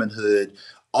your womanhood.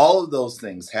 All of those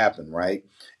things happen, right?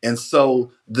 And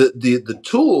so the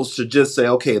tools to just say,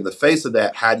 okay, in the face of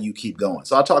that, how do you keep going?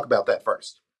 So I'll talk about that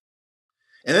first.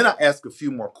 And then I ask a few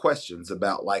more questions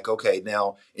about, like, okay,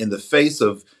 now in the face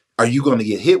of, are you going to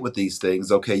get hit with these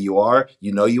things? Okay, you are,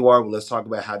 you are. Well, let's talk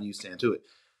about how do you stand to it?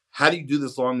 How do you do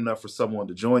this long enough for someone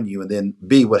to join you? And then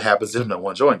B, what happens if no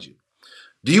one joins you?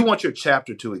 Do you want your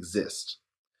chapter to exist?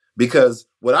 Because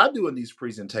what I do in these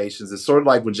presentations is sort of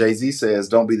like when Jay-Z says,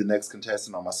 don't be the next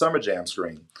contestant on my summer jam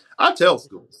screen. I tell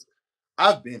schools,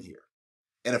 I've been here.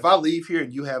 And if I leave here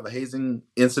and you have a hazing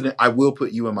incident, I will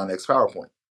put you in my next PowerPoint.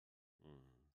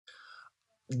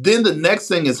 Then the next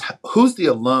thing is, who's the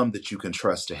alum that you can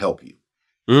trust to help you?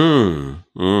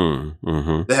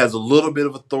 Mm-hmm. that has a little bit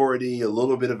of authority, a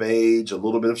little bit of age, a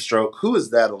little bit of stroke. Who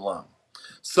is that alum?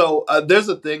 So there's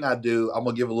a thing I do. I'm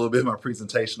going to give a little bit of my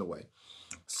presentation away.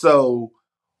 So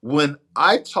when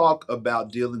I talk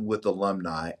about dealing with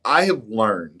alumni, I have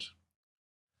learned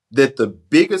that the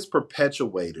biggest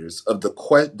perpetuators of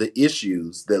the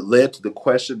issues that led to the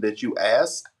question that you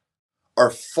ask are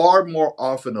far more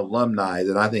often alumni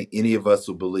than I think any of us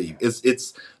will believe.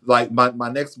 It's like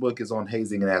my next book is on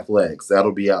hazing and athletics.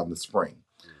 That'll be out in the spring.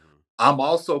 I'm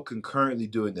also concurrently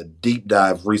doing a deep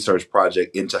dive research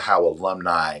project into how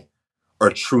alumni are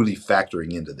truly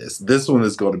factoring into this. This one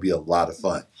is going to be a lot of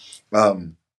fun.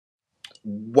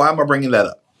 Why am I bringing that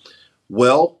up?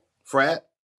 Well, Frat,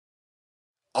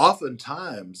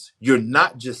 oftentimes you're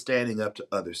not just standing up to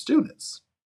other students.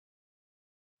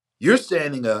 You're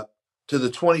standing up to the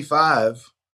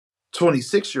 25,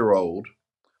 26-year-old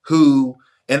who,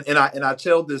 and I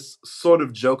tell this sort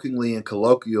of jokingly and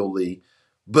colloquially,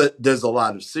 but there's a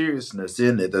lot of seriousness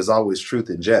in it. There's always truth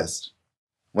in jest.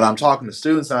 When I'm talking to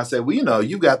students and I say, well,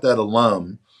 you got that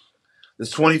alum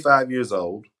that's 25 years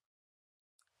old.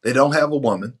 They don't have a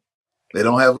woman. They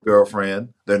don't have a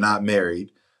girlfriend. They're not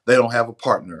married. They don't have a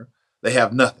partner. They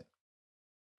have nothing.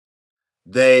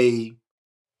 They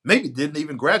maybe didn't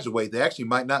even graduate. They actually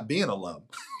might not be an alum,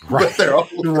 Right. but they're all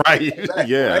Right. back,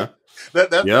 Yeah. right?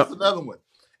 That's Yep. another one.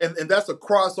 And that's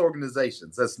across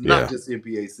organizations. That's not Yeah. just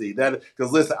MPAC. That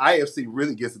because listen, IFC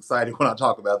really gets excited when I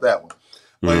talk about that one.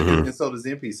 Mm-hmm. And so does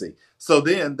MPC. So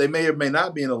then they may or may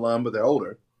not be an alum, but they're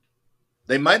older.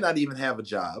 They might not even have a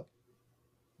job.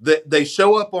 They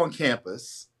show up on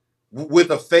campus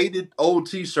with a faded old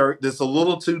T-shirt that's a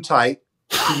little too tight.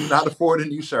 Can you not afford a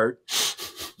new shirt?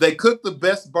 They cook the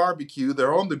best barbecue.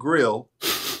 They're on the grill.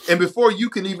 And before you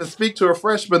can even speak to a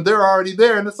freshman, they're already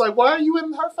there. And it's like, why are you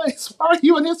in her face? Why are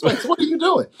you in his face? What are you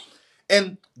doing?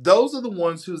 And those are the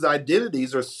ones whose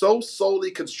identities are so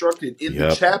solely constructed in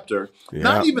the chapter,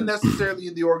 not even necessarily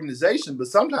in the organization, but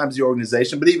sometimes the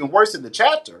organization, but even worse in the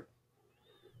chapter.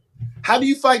 How do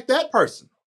you fight that person?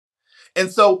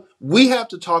 And so we have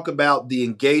to talk about the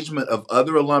engagement of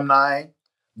other alumni.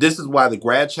 This is why the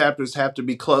grad chapters have to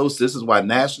be close. This is why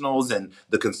nationals and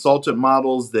the consultant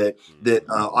models that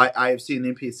IFC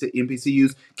and MPC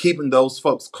use, keeping those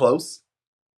folks close,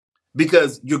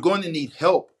 because you're going to need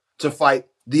help to fight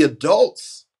the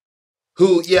adults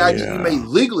who, you may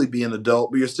legally be an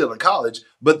adult, but you're still in college.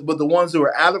 But the ones who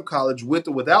are out of college with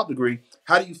or without degree,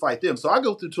 how do you fight them? So I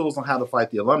go through tools on how to fight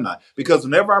the alumni, because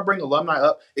whenever I bring alumni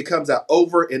up, it comes out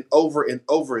over and over and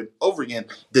over and over again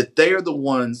that they are the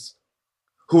ones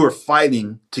who are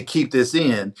fighting to keep this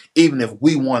in, even if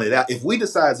we want it out. If we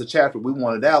decide as a chapter we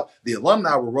want it out, the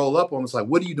alumni will roll up on us like,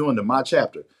 what are you doing to my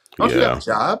chapter? Don't you have a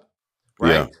job?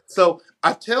 Right? Yeah. So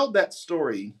I tell that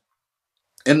story,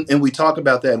 and we talk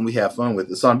about that and we have fun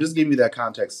with it. So I'm just giving you that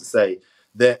context to say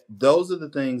that those are the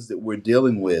things that we're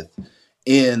dealing with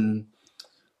in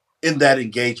that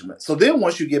engagement. So then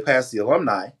once you get past the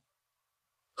alumni,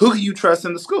 who do you trust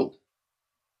in the school?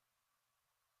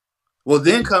 Well,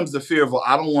 then comes the fear of, well,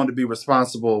 I don't want to be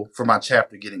responsible for my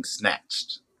chapter getting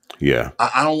snatched. Yeah.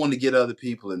 I don't want to get other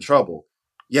people in trouble.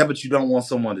 Yeah, but you don't want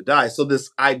someone to die. So this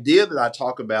idea that I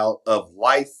talk about of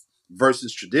life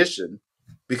versus tradition,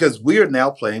 because we are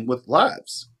now playing with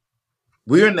lives.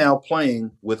 We are now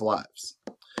playing with lives.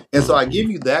 And so I give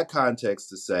you that context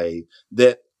to say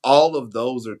that all of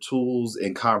those are tools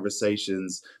and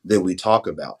conversations that we talk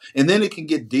about. And then it can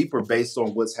get deeper based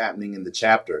on what's happening in the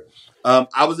chapter.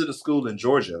 I was at a school in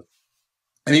Georgia.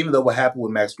 And even though what happened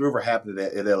with Max Gruver happened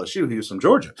at LSU, he was from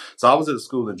Georgia. So I was at a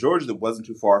school in Georgia that wasn't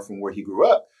too far from where he grew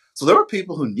up. So there were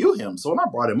people who knew him. So when I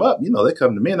brought him up, they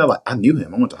come to me and they're like, I knew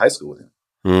him. I went to high school with him.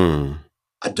 Mm.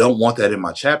 I don't want that in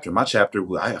my chapter. My chapter,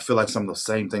 I feel like some of those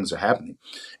same things are happening.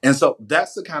 And so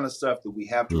that's the kind of stuff that we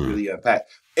have to really unpack.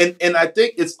 And I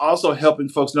think it's also helping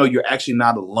folks know you're actually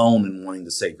not alone in wanting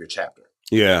to save your chapter.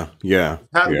 Yeah. Yeah.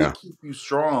 How do we keep you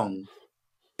strong?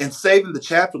 And saving the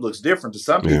chapter looks different. To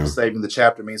some people, saving the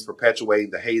chapter means perpetuating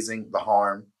the hazing, the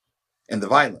harm, and the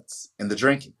violence, and the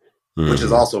drinking, which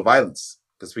is also violence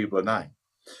because people are dying.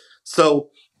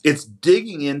 So it's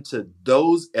digging into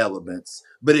those elements,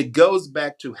 but it goes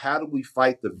back to how do we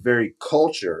fight the very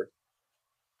culture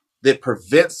that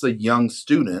prevents a young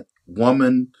student,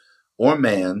 woman or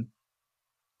man,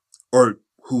 or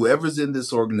whoever's in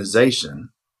this organization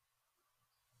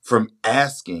from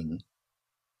asking,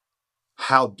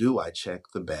 how do I check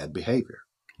the bad behavior?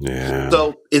 Yeah.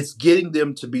 So it's getting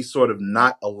them to be sort of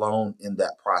not alone in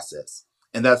that process.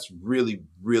 And that's really,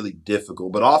 really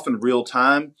difficult. But often real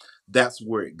time, that's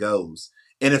where it goes.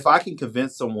 And if I can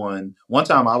convince someone, one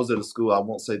time I was at a school, I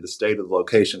won't say the state of the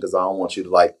location because I don't want you to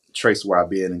like trace where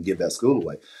I've been and give that school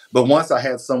away. But once I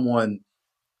had someone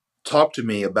talk to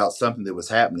me about something that was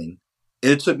happening,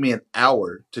 and it took me an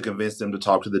hour to convince them to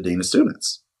talk to the dean of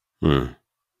students. Mm.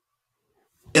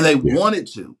 And they Yeah. wanted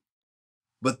to,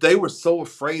 but they were so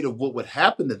afraid of what would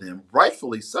happen to them,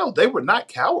 rightfully so. They were not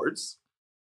cowards.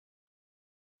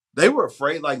 They were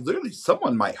afraid, like literally,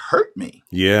 someone might hurt me.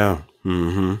 Yeah.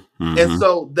 Mm-hmm. And Mm-hmm.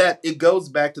 so that it goes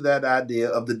back to that idea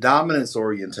of the dominance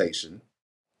orientation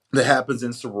that happens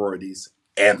in sororities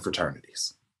and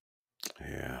fraternities.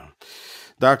 Yeah.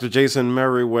 Dr. Jason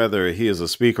Meriwether, he is a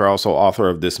speaker, also author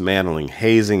of Dismantling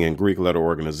Hazing and Greek Letter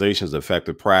Organizations,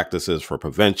 Effective Practices for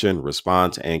Prevention,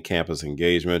 Response, and Campus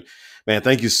Engagement. Man,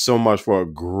 thank you so much for a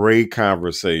great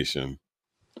conversation.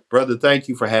 Brother, thank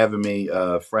you for having me,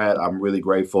 Frat. I'm really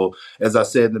grateful. As I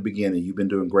said in the beginning, you've been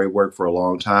doing great work for a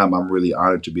long time. I'm really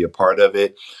honored to be a part of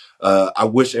it. I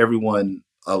wish everyone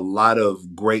a lot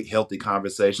of great, healthy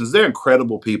conversations. There are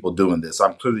incredible people doing this.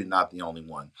 I'm clearly not the only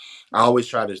one. I always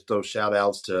try to throw shout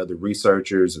outs to other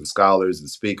researchers and scholars and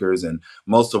speakers, and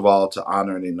most of all, to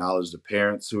honor and acknowledge the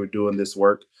parents who are doing this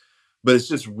work. But it's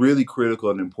just really critical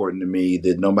and important to me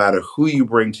that no matter who you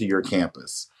bring to your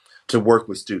campus to work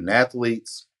with student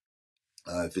athletes,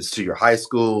 if it's to your high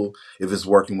school, if it's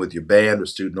working with your band or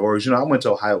student orgs. I went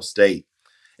to Ohio State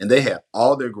and they had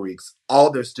all their Greeks,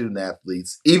 all their student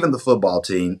athletes, even the football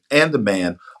team and the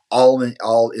band, all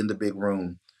in the big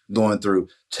room going through.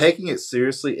 Taking it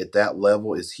seriously at that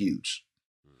level is huge.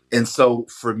 And so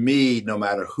for me, no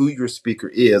matter who your speaker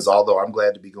is, although I'm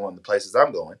glad to be going the places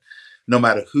I'm going, no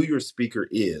matter who your speaker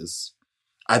is,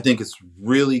 I think it's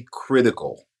really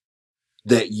critical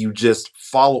that you just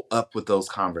follow up with those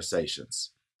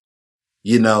conversations.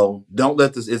 Don't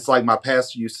let this. It's like my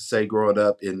pastor used to say growing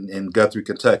up in Guthrie,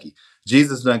 Kentucky.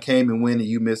 Jesus done came and went and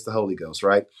you missed the Holy Ghost,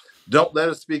 right? Don't let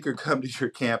a speaker come to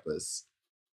your campus,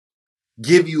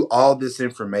 give you all this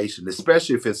information,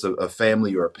 especially if it's a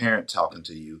family or a parent talking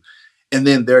to you, and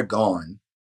then they're gone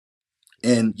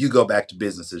and you go back to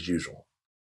business as usual.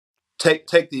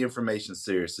 Take the information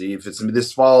seriously. If it's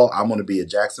this fall, I'm going to be at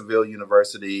Jacksonville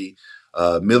University,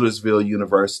 Millersville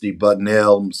University,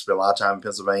 Bucknell. Spent a lot of time in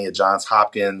Pennsylvania, Johns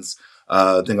Hopkins.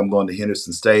 I think I'm going to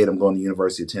Henderson State. I'm going to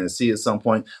University of Tennessee at some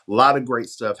point. A lot of great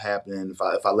stuff happening. If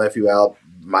I left you out,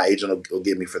 my agent will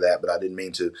get me for that, but I didn't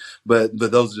mean to. But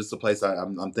those are just the places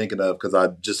I'm thinking of because I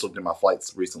just looked at my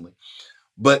flights recently.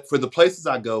 But for the places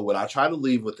I go, what I try to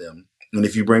leave with them, and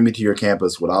if you bring me to your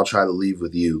campus, what I'll try to leave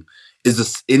with you is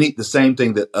the same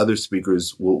thing that other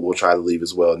speakers will try to leave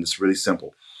as well. And it's really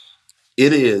simple.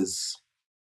 It is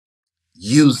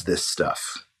use this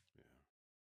stuff.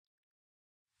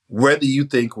 Whether you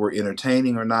think we're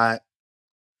entertaining or not,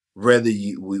 whether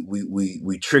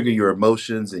we trigger your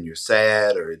emotions and you're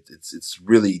sad or it's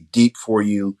really deep for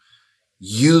you,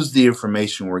 use the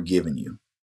information we're giving you.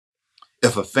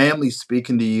 If a family's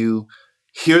speaking to you,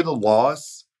 hear the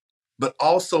loss, but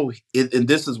also, and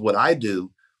this is what I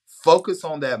do, focus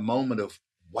on that moment of,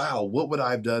 wow, what would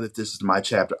I have done if this is my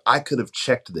chapter? I could have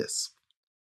checked this.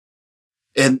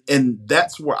 And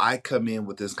that's where I come in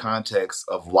with this context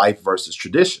of life versus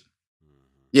tradition.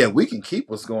 Yeah, we can keep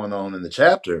what's going on in the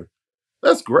chapter.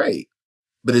 That's great.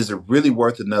 But is it really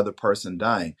worth another person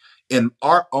dying? In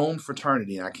our own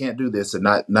fraternity, and I can't do this and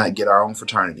not get our own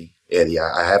fraternity, Eddie,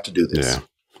 I have to do this.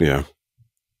 Yeah. Yeah.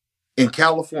 In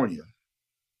California,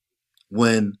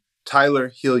 when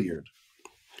Tyler Hilliard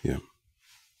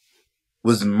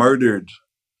was murdered,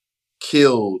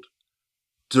 killed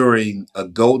during a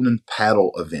Golden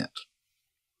Paddle event.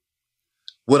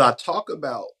 What I talk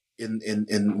about in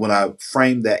when I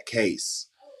frame that case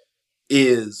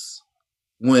is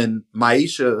when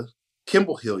Maisha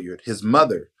Kimball Hilliard, his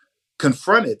mother,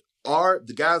 confronted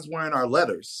the guys wearing our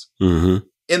letters in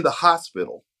the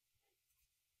hospital.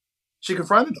 She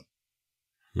confronted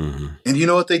them. And you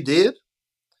know what they did?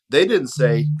 They didn't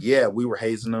say, yeah, we were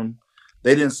hazing them.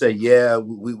 They didn't say, yeah,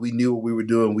 we knew what we were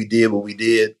doing. We did what we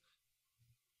did.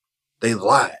 They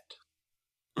lied.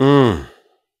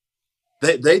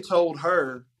 They told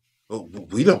her, well,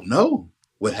 we don't know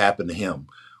what happened to him.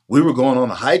 We were going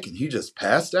on a hike and he just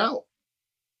passed out.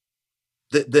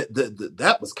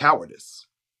 That was cowardice.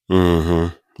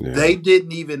 Yeah. They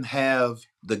didn't even have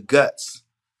the guts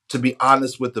to be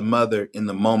honest with the mother in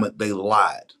the moment. They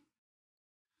lied.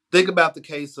 Think about the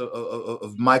case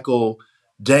of Michael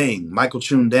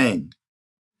Chun Dang.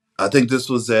 I think this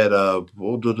was at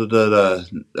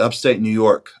upstate New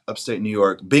York,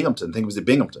 Binghamton. I think it was at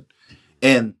Binghamton.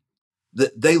 And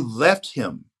they left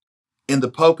him in the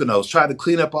Poconos, tried to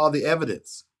clean up all the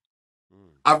evidence.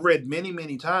 I've read many,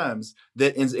 many times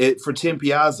that for Tim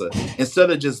Piazza,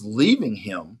 instead of just leaving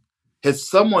him, had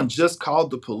someone just called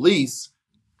the police,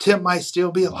 Tim might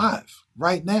still be alive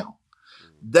right now.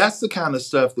 That's the kind of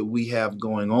stuff that we have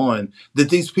going on, that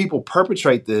these people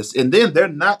perpetrate this, and then they're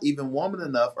not even woman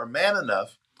enough or man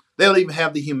enough. They don't even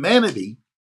have the humanity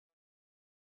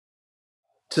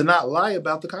to not lie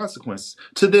about the consequences.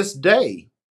 To this day,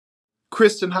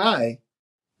 Kristen High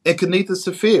and Kenitha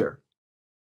Saphir,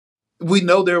 we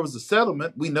know there was a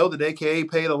settlement. We know that AKA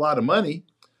paid a lot of money,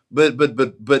 but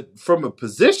from a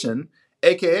position,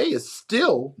 AKA is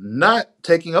still not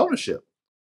taking ownership.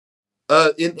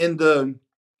 In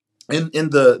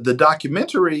the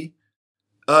documentary,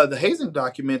 the hazing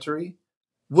documentary,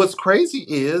 what's crazy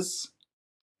is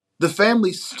the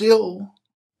family still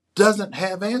doesn't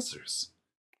have answers.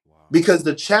 Wow. Because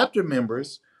the chapter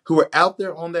members who were out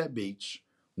there on that beach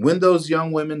when those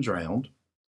young women drowned,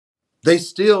 they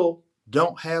still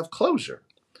don't have closure.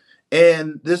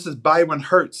 And this is Byron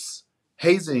Hurt's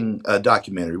hazing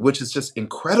documentary, which is just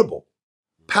incredible,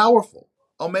 powerful.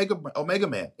 Omega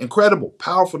Man, incredible,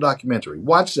 powerful documentary.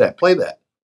 Watch that, play that.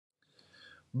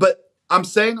 But I'm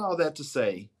saying all that to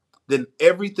say that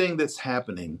everything that's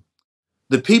happening,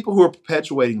 the people who are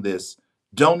perpetuating this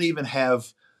don't even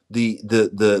have the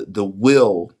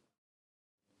will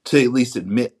to at least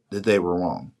admit that they were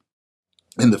wrong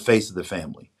in the face of the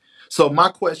family. So my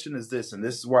question is this, and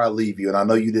this is where I leave you. And I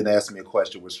know you didn't ask me a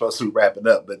question. We're supposed to be wrapping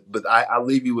up, but I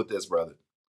leave you with this, brother.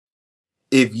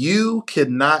 If you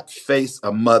cannot face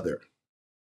a mother,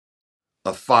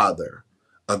 a father,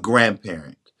 a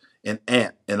grandparent, an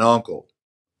aunt, an uncle,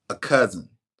 a cousin,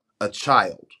 a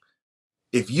child,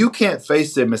 if you can't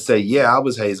face them and say, yeah, I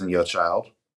was hazing your child,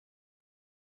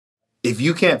 if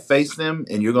you can't face them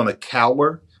and you're going to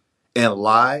cower and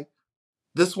lie,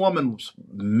 this woman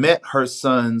met her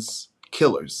son's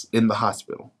killers in the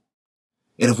hospital.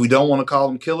 And if we don't want to call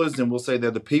them killers, then we'll say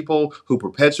they're the people who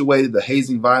perpetuated the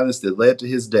hazing violence that led to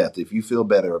his death, if you feel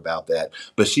better about that.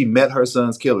 But she met her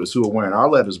son's killers, who were wearing our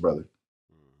letters, brother.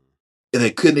 And they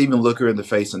couldn't even look her in the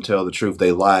face and tell the truth.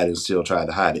 They lied and still tried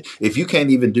to hide it. If you can't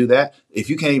even do that, if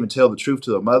you can't even tell the truth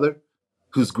to a mother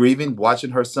who's grieving,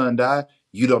 watching her son die,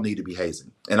 you don't need to be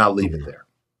hazing. And I'll leave it there.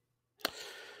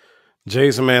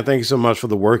 Jason, man, thank you so much for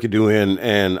the work you're doing.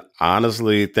 And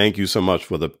honestly, thank you so much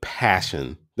for the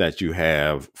passion that you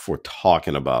have for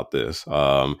talking about this.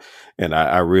 And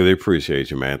I really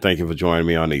appreciate you, man. Thank you for joining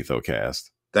me on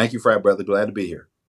Ethocast. Thank you, Frat Brother. Glad to be here.